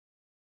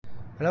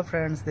Hello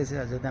friends, this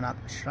is Ranjan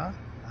Mishra.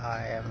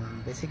 I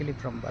am basically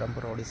from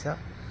Bangalore, Odisha.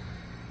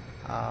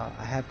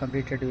 I have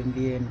completed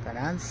MBA in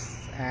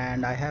finance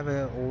and I have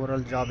an overall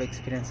job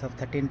experience of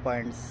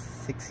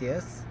 13.6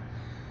 years.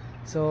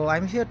 So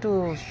I'm here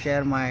to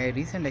share my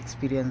recent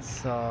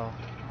experience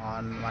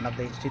on one of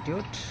the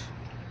institute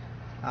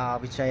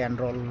which I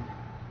enrolled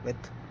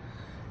with,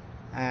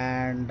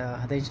 and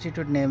the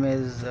institute name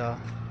is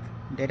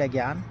Data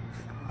Gyan,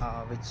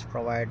 which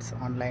provides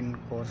online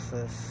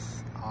courses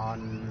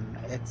on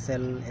Excel,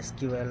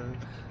 SQL,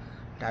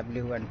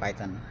 Tableau and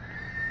Python.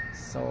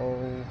 So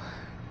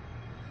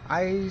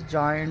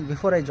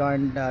before I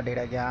joined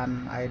Data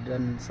Gyan, I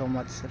done so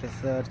much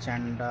research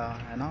and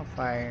I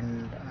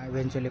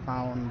eventually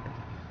found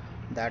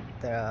that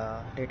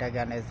Data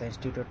Gyan is the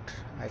institute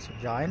I should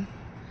join.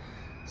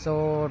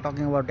 So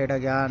talking about Data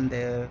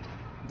Gyan,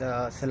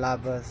 the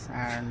syllabus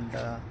and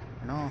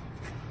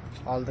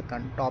all the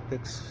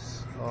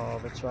topics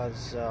which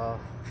was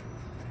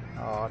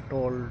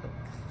told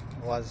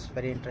was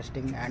very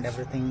interesting, and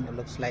everything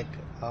looks like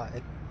a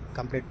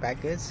complete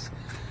package.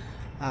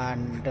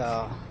 And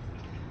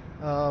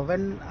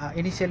when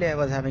initially I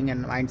was having a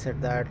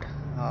mindset that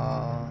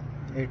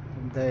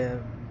the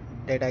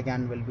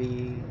DataGyan will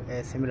be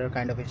a similar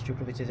kind of institute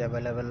which is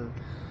available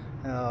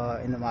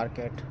in the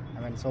market.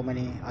 I mean, so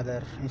many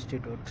other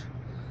institutes,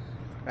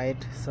 right?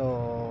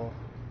 So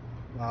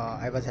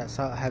I was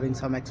having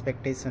some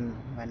expectation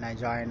when I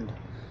joined,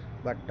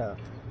 but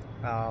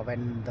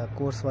when the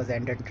course was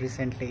ended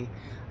recently,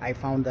 I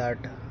found that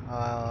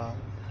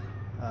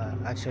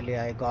actually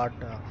I got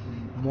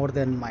more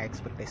than my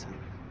expectation,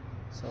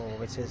 so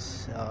which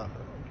is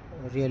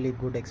really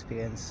good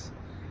experience.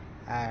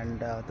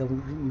 And the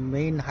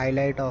main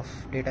highlight of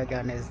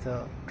DataGyan is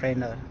the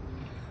trainer.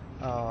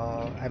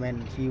 I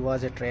mean, he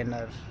was a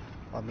trainer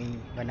for me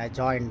when I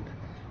joined,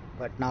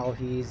 but now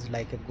he is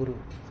like a guru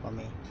for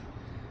me.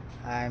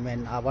 I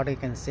mean, what I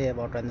can say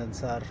about Ranjan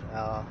sir,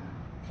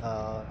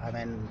 I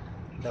mean,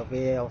 the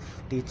way of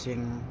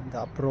teaching,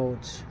 the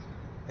approach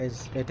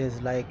it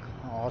is like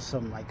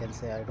awesome, I can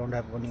say. I don't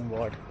have any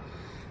word.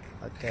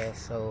 Okay,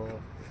 so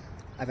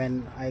I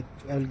mean, I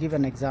will give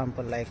an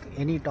example. Like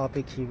any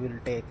topic he will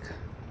take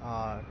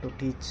to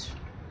teach,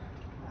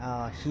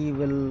 he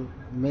will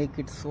make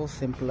it so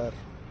simpler.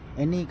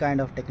 Any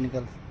kind of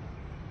technical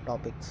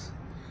topics,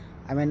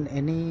 I mean,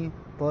 any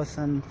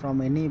person from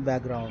any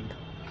background,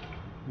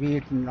 be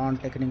it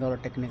non-technical or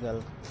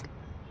technical,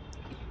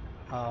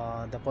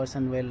 the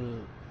person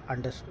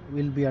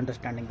will be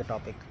understanding the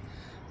topic.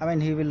 I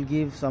mean, he will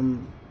give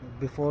some,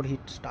 before he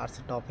starts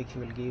the topic, he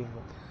will give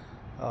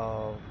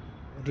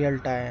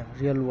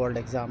real world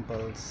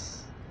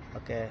examples.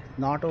 Okay,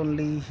 not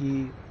only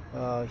he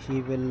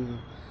will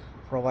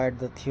provide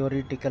the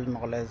theoretical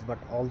knowledge, but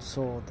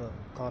also the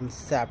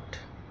concept.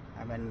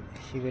 I mean,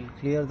 he will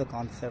clear the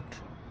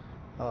concept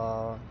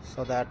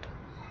so that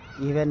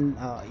even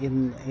at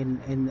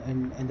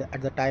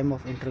the time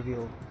of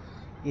interview,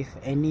 if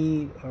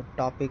any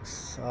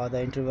topics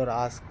the interviewer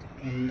asks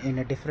in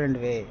a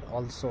different way,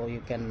 also you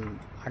can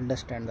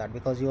understand that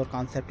because your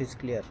concept is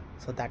clear.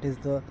 So that is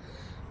the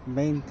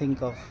main thing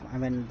of, I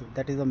mean,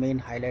 that is the main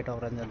highlight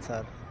of Ranjan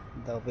sir,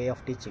 the way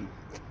of teaching.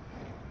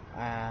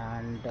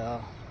 And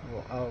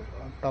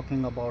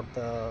talking about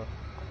the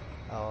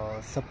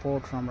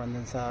support from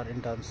Ranjan sir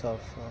in terms of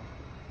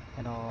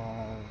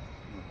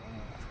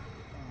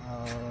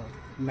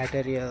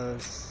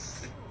materials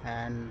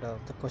and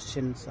the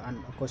question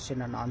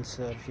and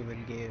answer he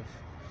will give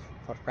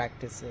for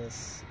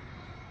practices,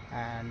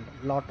 and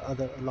lot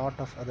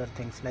of other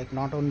things. Like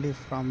not only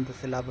from the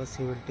syllabus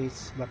he will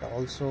teach, but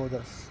also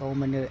there's so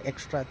many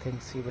extra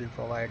things he will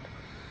provide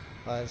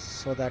us,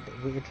 so that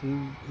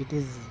it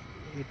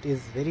is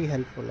very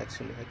helpful,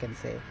 actually, I can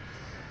say.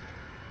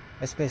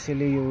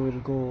 Especially you will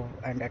go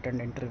and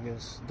attend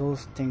interviews,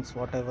 those things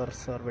whatever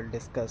sir will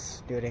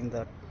discuss during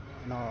the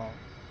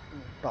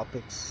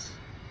topics,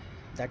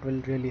 that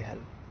will really help.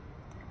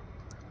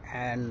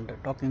 And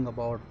talking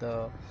about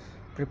the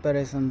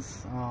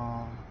preparations,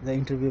 the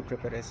interview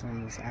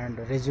preparations and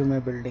resume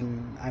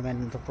building, I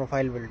mean the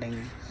profile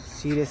building,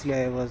 seriously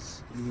I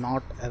was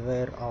not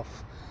aware of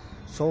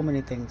so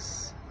many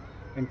things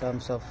in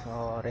terms of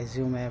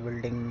resume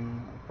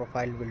building,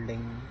 profile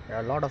building. There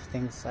are a lot of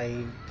things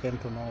I came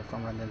to know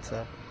from Ranjan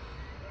sir.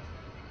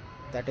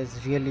 That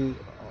is really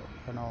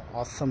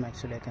awesome,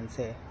 actually, I can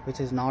say, which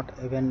is not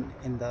even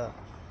in the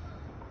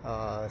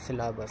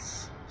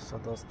syllabus. So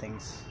those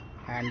things,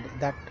 and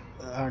that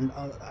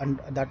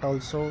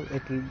also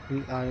it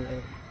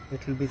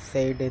will be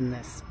said in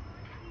this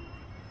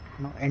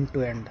end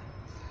to end.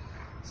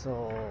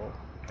 So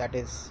that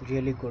is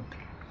really good.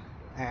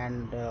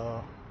 And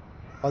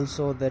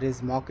also there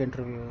is mock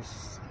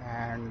interviews,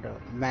 and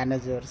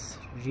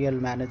real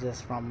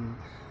managers from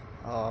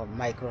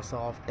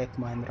Microsoft, Tech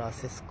Mahindra,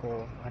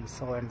 Cisco, and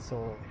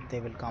so they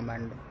will come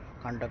and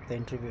conduct the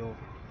interview,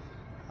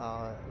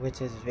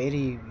 which is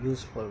very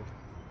useful.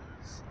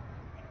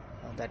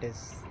 That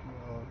is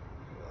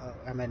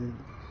I mean,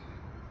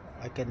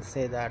 I can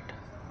say that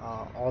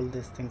all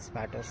these things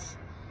matters.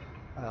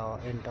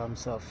 in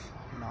terms of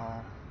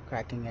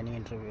cracking any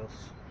interviews.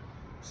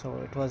 So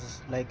it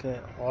was like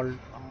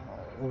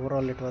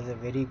overall it was a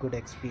very good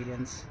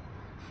experience,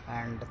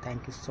 and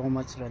thank you so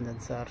much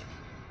Ranjan sir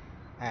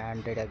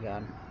and Data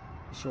Gyan.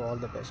 Wish you all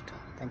the best.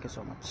 Thank you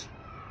so much.